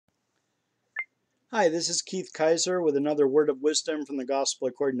Hi, this is Keith Kaiser with another word of wisdom from the Gospel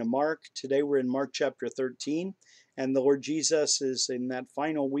according to Mark. Today we're in Mark chapter 13, and the Lord Jesus is in that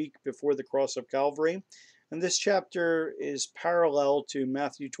final week before the cross of Calvary. And this chapter is parallel to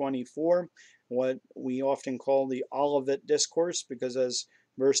Matthew 24, what we often call the Olivet Discourse, because as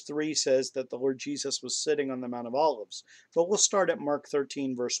verse 3 says that the Lord Jesus was sitting on the Mount of Olives. But we'll start at Mark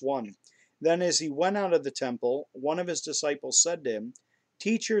 13, verse 1. Then as he went out of the temple, one of his disciples said to him,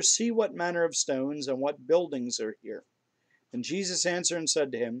 Teacher, see what manner of stones and what buildings are here. And Jesus answered and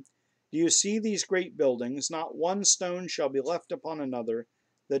said to him, Do you see these great buildings? Not one stone shall be left upon another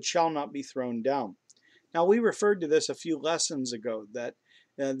that shall not be thrown down. Now, we referred to this a few lessons ago, that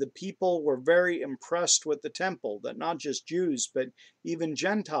the people were very impressed with the temple, that not just Jews, but even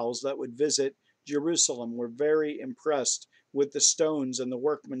Gentiles that would visit Jerusalem were very impressed with the stones and the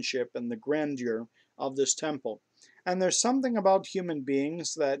workmanship and the grandeur of this temple. And there's something about human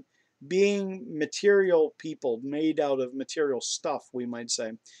beings that, being material people made out of material stuff, we might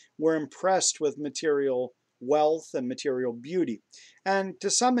say, we're impressed with material wealth and material beauty. And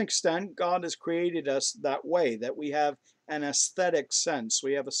to some extent, God has created us that way, that we have an aesthetic sense.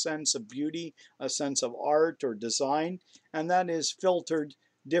 We have a sense of beauty, a sense of art or design, and that is filtered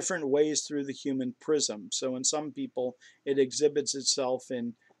different ways through the human prism. So in some people, it exhibits itself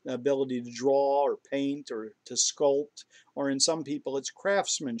in the ability to draw or paint or to sculpt, or in some people it's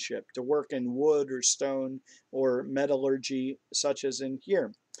craftsmanship, to work in wood or stone or metallurgy, such as in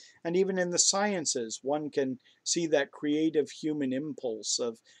here. And even in the sciences, one can see that creative human impulse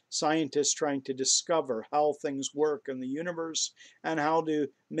of scientists trying to discover how things work in the universe and how to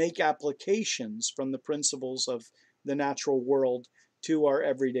make applications from the principles of the natural world to our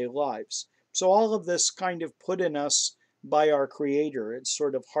everyday lives. So all of this kind of put in us by our Creator. It's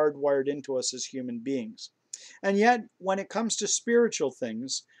sort of hardwired into us as human beings. And yet, when it comes to spiritual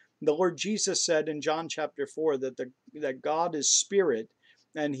things, the Lord Jesus said in John chapter 4 that God is spirit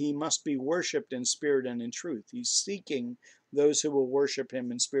and he must be worshiped in spirit and in truth. He's seeking those who will worship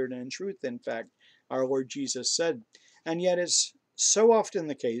him in spirit and in truth, in fact, our Lord Jesus said. And yet, it's so often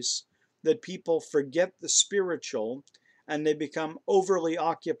the case that people forget the spiritual and they become overly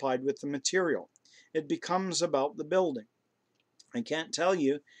occupied with the material. It becomes about the building. I can't tell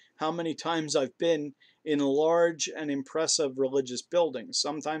you how many times I've been in large and impressive religious buildings.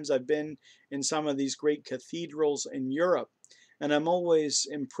 Sometimes I've been in some of these great cathedrals in Europe, and I'm always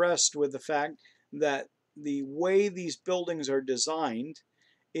impressed with the fact that the way these buildings are designed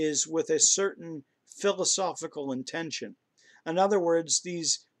is with a certain philosophical intention. In other words,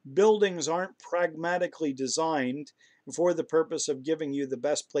 these buildings aren't pragmatically designed for the purpose of giving you the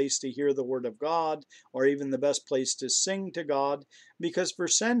best place to hear the Word of God or even the best place to sing to God, because for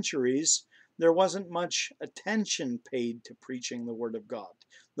centuries there wasn't much attention paid to preaching the Word of God.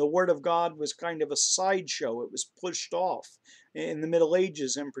 The Word of God was kind of a sideshow. It was pushed off in the Middle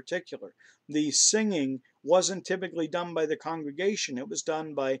Ages in particular. The singing wasn't typically done by the congregation. It was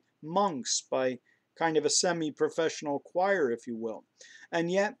done by monks, by kind of a semi-professional choir, if you will.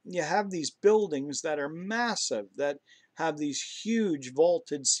 And yet you have these buildings that are massive, that have these huge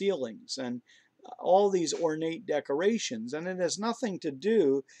vaulted ceilings and all these ornate decorations, and it has nothing to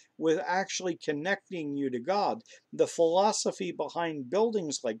do with actually connecting you to God. The philosophy behind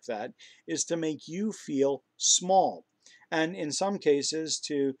buildings like that is to make you feel small, and in some cases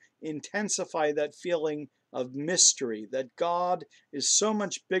to intensify that feeling of mystery, that God is so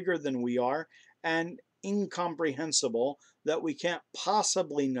much bigger than we are and incomprehensible that we can't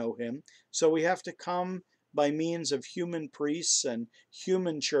possibly know him. So we have to come by means of human priests and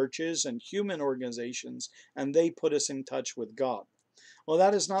human churches and human organizations, and they put us in touch with God. Well,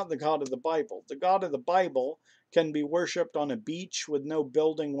 that is not the God of the Bible. The God of the Bible can be worshipped on a beach with no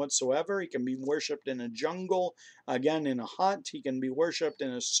building whatsoever. He can be worshipped in a jungle, again in a hut. He can be worshipped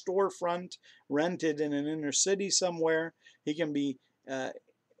in a storefront, rented in an inner city somewhere. He can be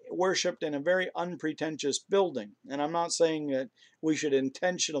worshipped in a very unpretentious building. And I'm not saying that we should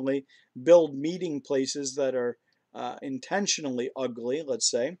intentionally build meeting places that are intentionally ugly,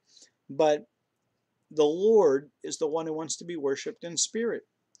 let's say, but the Lord is the one who wants to be worshipped in spirit.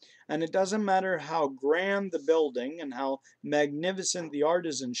 And it doesn't matter how grand the building and how magnificent the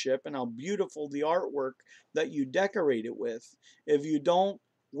artisanship and how beautiful the artwork that you decorate it with, if you don't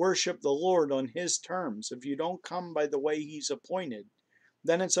worship the Lord on his terms, if you don't come by the way he's appointed,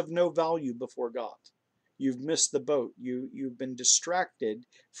 then it's of no value before God. You've missed the boat. You've been distracted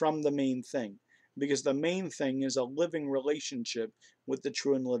from the main thing, because the main thing is a living relationship with the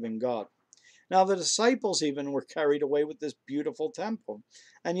true and living God. Now, the disciples even were carried away with this beautiful temple.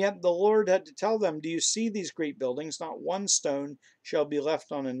 And yet the Lord had to tell them, Do you see these great buildings? Not one stone shall be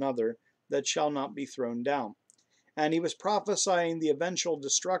left on another that shall not be thrown down. And he was prophesying the eventual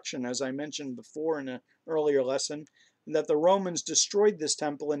destruction, as I mentioned before in an earlier lesson, that the Romans destroyed this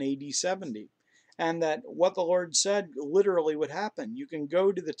temple in AD 70. And that what the Lord said literally would happen. You can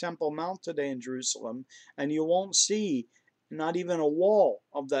go to the Temple Mount today in Jerusalem, and you won't see not even a wall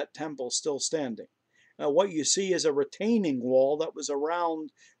of that temple still standing. What you see is a retaining wall that was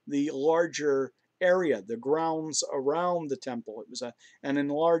around the larger area, the grounds around the temple. It was an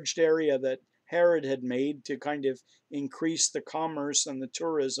enlarged area that Herod had made to kind of increase the commerce and the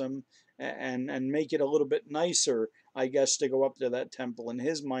tourism and make it a little bit nicer, I guess, to go up to that temple, in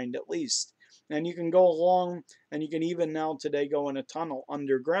his mind at least. And you can go along, and you can even now today go in a tunnel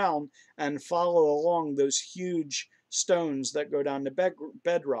underground and follow along those huge stones that go down to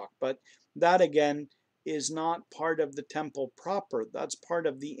bedrock. But that again is not part of the temple proper. That's part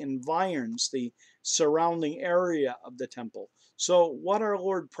of the environs, the surrounding area of the temple. So what our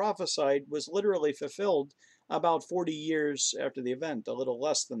Lord prophesied was literally fulfilled about 40 years after the event, a little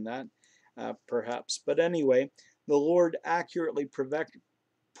less than that, perhaps. But anyway, the Lord accurately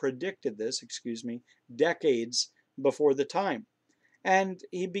predicted this, decades before the time. And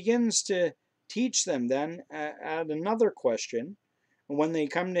he begins to teach them then at another question. When they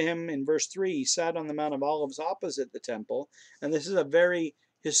come to him in verse 3, he sat on the Mount of Olives opposite the temple. And this is a very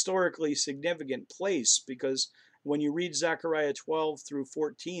historically significant place, because when you read Zechariah 12 through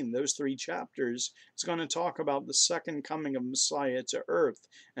 14, those 3 chapters, it's going to talk about the second coming of Messiah to earth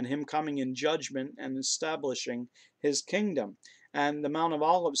and him coming in judgment and establishing his kingdom. And the Mount of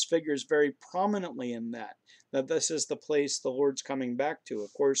Olives figures very prominently in that this is the place the Lord's coming back to.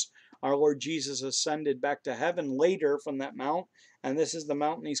 Of course, our Lord Jesus ascended back to heaven later from that mount, and this is the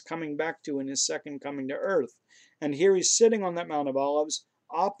mountain he's coming back to in his second coming to earth. And here he's sitting on that Mount of Olives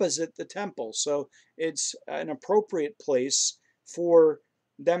opposite the temple. So it's an appropriate place for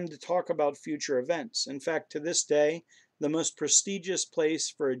them to talk about future events. In fact, to this day, the most prestigious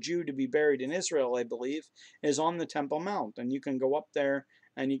place for a Jew to be buried in Israel, I believe, is on the Temple Mount. And you can go up there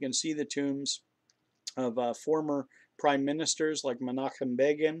and you can see the tombs of former prime ministers like Menachem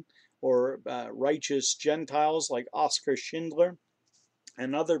Begin, or righteous Gentiles like Oskar Schindler,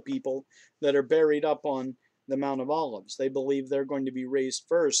 and other people that are buried up on the Mount of Olives. They believe they're going to be raised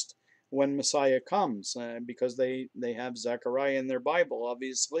first when Messiah comes, because they have Zechariah in their Bible,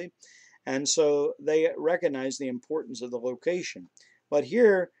 obviously. And so they recognize the importance of the location. But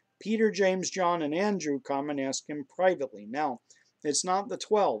here, Peter, James, John, and Andrew come and ask him privately. Now, it's not the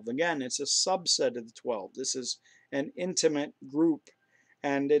 12. Again, it's a subset of the 12. This is an intimate group.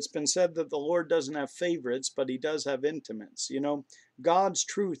 And it's been said that the Lord doesn't have favorites, but he does have intimates. You know, God's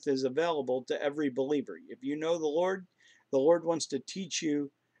truth is available to every believer. If you know the Lord wants to teach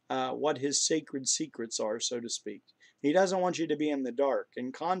you what his sacred secrets are, so to speak. He doesn't want you to be in the dark.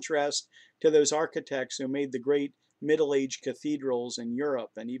 In contrast to those architects who made the great Middle Age cathedrals in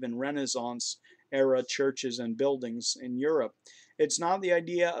Europe, and even Renaissance era churches and buildings in Europe, it's not the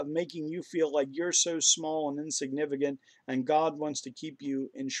idea of making you feel like you're so small and insignificant, and God wants to keep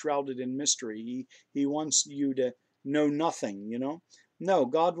you enshrouded in mystery. He wants you to know nothing, you know? No,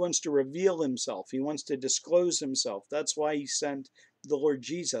 God wants to reveal himself. He wants to disclose himself. That's why he sent the Lord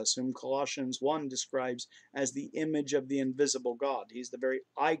Jesus, whom Colossians 1 describes as the image of the invisible God. He's the very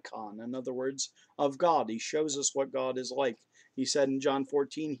icon, in other words, of God. He shows us what God is like. He said in John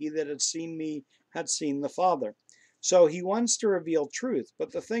 14, "He that had seen me had seen the Father." So he wants to reveal truth.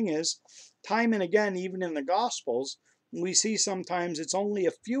 But the thing is, time and again, even in the Gospels, we see sometimes it's only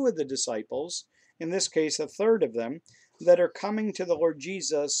a few of the disciples, in this case a third of them, that are coming to the Lord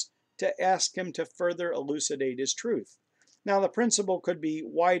Jesus to ask him to further elucidate his truth. Now, the principle could be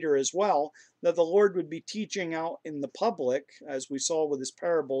wider as well, that the Lord would be teaching out in the public, as we saw with his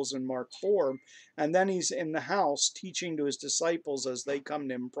parables in Mark 4, and then he's in the house teaching to his disciples as they come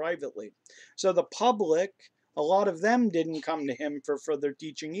to him privately. So the public, a lot of them didn't come to him for further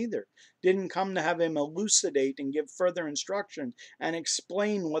teaching either. Didn't come to have him elucidate and give further instruction and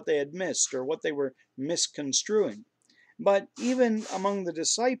explain what they had missed or what they were misconstruing. But even among the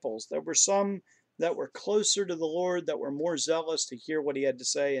disciples, there were some that were closer to the Lord, that were more zealous to hear what he had to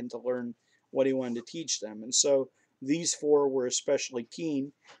say and to learn what he wanted to teach them. And so these 4 were especially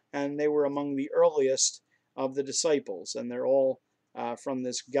keen, and they were among the earliest of the disciples. And they're all from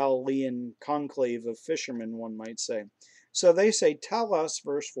this Galilean conclave of fishermen, one might say. So they say, "Tell us,"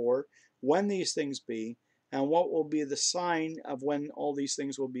 verse 4, "when these things be, and what will be the sign of when all these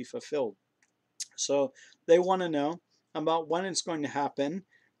things will be fulfilled." So they want to know about when it's going to happen,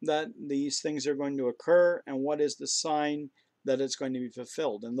 that these things are going to occur, and what is the sign that it's going to be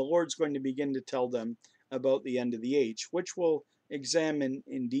fulfilled. And the Lord's going to begin to tell them about the end of the age, which we'll examine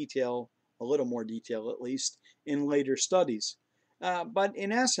in detail a little more detail at least, in later studies. But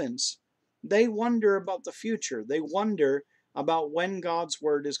in essence, they wonder about the future. They wonder about when God's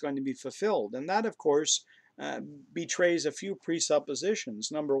word is going to be fulfilled. And that, of course, uh, betrays a few presuppositions.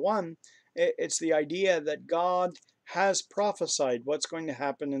 Number one, it's the idea that God has prophesied what's going to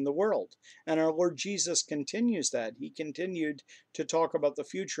happen in the world. And our Lord Jesus continues that. He continued to talk about the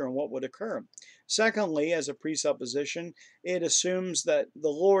future and what would occur. Secondly, as a presupposition, it assumes that the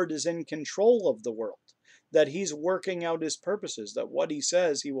Lord is in control of the world, that he's working out his purposes, that what he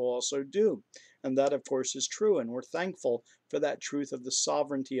says he will also do. And that, of course, is true. And we're thankful for that truth of the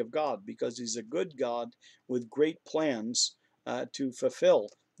sovereignty of God, because he's a good God with great plans to fulfill,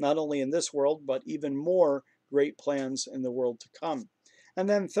 not only in this world, but even more great plans in the world to come. And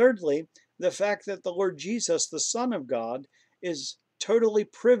then thirdly, the fact that the Lord Jesus, the Son of God, is totally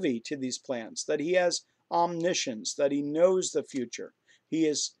privy to these plans, that he has omniscience, that he knows the future. He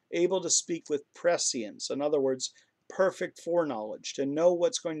is able to speak with prescience, in other words, perfect foreknowledge, to know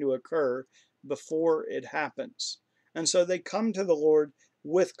what's going to occur before it happens. And so they come to the Lord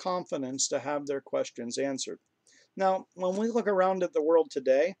with confidence to have their questions answered. Now, when we look around at the world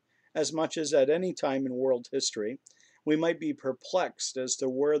today, as much as at any time in world history, we might be perplexed as to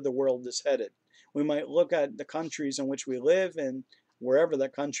where the world is headed. We might look at the countries in which we live and wherever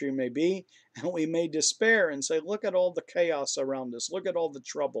that country may be, and we may despair and say, look at all the chaos around us, look at all the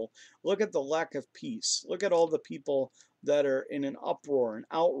trouble, look at the lack of peace, look at all the people that are in an uproar and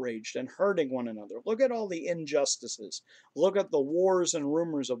outraged and hurting one another, look at all the injustices, look at the wars and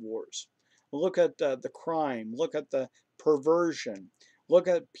rumors of wars. Look at the crime. Look at the perversion. Look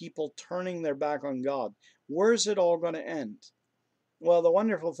at people turning their back on God. Where's it all going to end? Well, the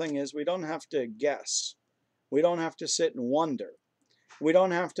wonderful thing is we don't have to guess. We don't have to sit and wonder. We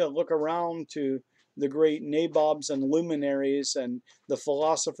don't have to look around to the great nabobs and luminaries and the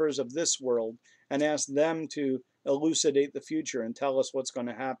philosophers of this world and ask them to elucidate the future and tell us what's going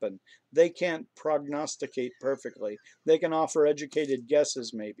to happen. They can't prognosticate perfectly. They can offer educated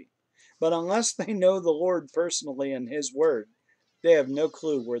guesses, maybe. But unless they know the Lord personally and his word, they have no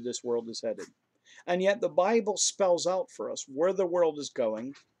clue where this world is headed. And yet the Bible spells out for us where the world is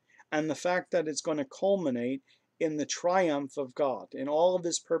going and the fact that it's going to culminate in the triumph of God, in all of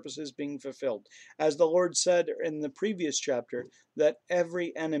his purposes being fulfilled. As the Lord said in the previous chapter, that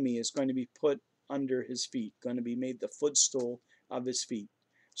every enemy is going to be put under his feet, going to be made the footstool of his feet.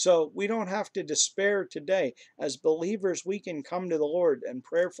 So we don't have to despair today. As believers, we can come to the Lord and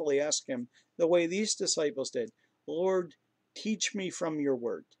prayerfully ask him the way these disciples did. Lord, teach me from your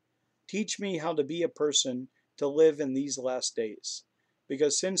word. Teach me how to be a person to live in these last days.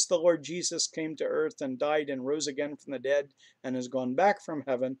 Because since the Lord Jesus came to earth and died and rose again from the dead and has gone back from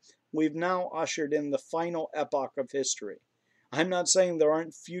heaven, we've now ushered in the final epoch of history. I'm not saying there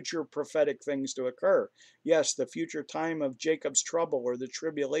aren't future prophetic things to occur. Yes, the future time of Jacob's trouble, or the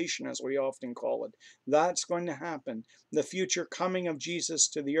tribulation as we often call it, that's going to happen. The future coming of Jesus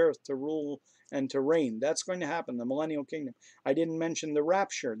to the earth to rule and to reign, that's going to happen, the millennial kingdom. I didn't mention the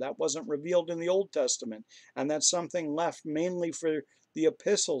rapture. That wasn't revealed in the Old Testament, and that's something left mainly for the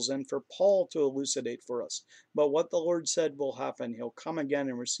epistles and for Paul to elucidate for us. But what the Lord said will happen, he'll come again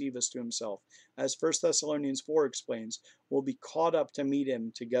and receive us to himself. As 1 Thessalonians 4 explains, we'll be caught up to meet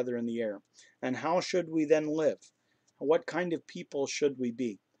him together in the air. And how should we then live? What kind of people should we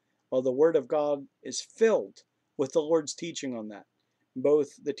be? Well, the Word of God is filled with the Lord's teaching on that.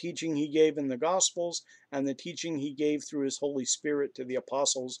 Both the teaching he gave in the Gospels and the teaching he gave through his Holy Spirit to the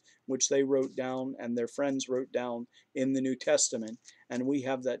apostles, which they wrote down and their friends wrote down in the New Testament, and we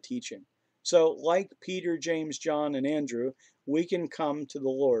have that teaching. So, like Peter, James, John, and Andrew, we can come to the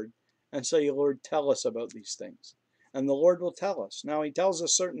Lord and say, Lord, tell us about these things. And the Lord will tell us. Now, he tells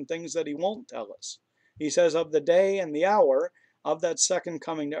us certain things that he won't tell us. He says, of the day and the hour of that second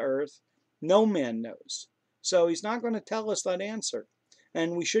coming to earth, no man knows. So he's not going to tell us that answer.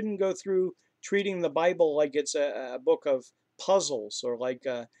 And we shouldn't go through treating the Bible like it's a book of puzzles, or like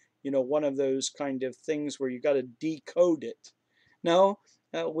one of those kind of things where you got to decode it. No,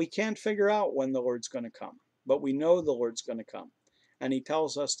 we can't figure out when the Lord's going to come, but we know the Lord's going to come. And he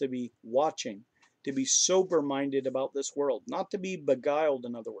tells us to be watching, to be sober-minded about this world, not to be beguiled,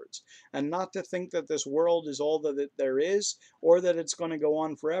 in other words, and not to think that this world is all that there is, or that it's going to go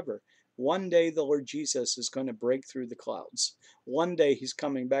on forever. One day the Lord Jesus is going to break through the clouds. One day he's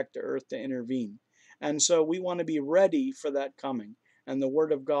coming back to earth to intervene. And so we want to be ready for that coming. And the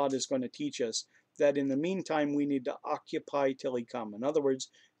Word of God is going to teach us that in the meantime we need to occupy till he come. In other words,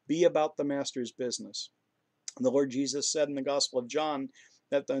 be about the Master's business. The Lord Jesus said in the Gospel of John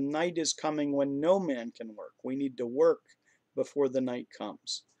that the night is coming when no man can work. We need to work before the night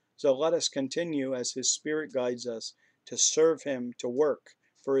comes. So let us continue as His Spirit guides us to serve Him, to work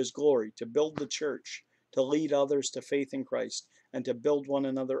for His glory, to build the church, to lead others to faith in Christ, and to build one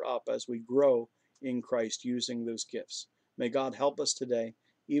another up as we grow in Christ using those gifts. May God help us today,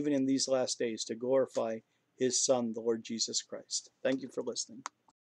 even in these last days, to glorify His Son, the Lord Jesus Christ. Thank you for listening.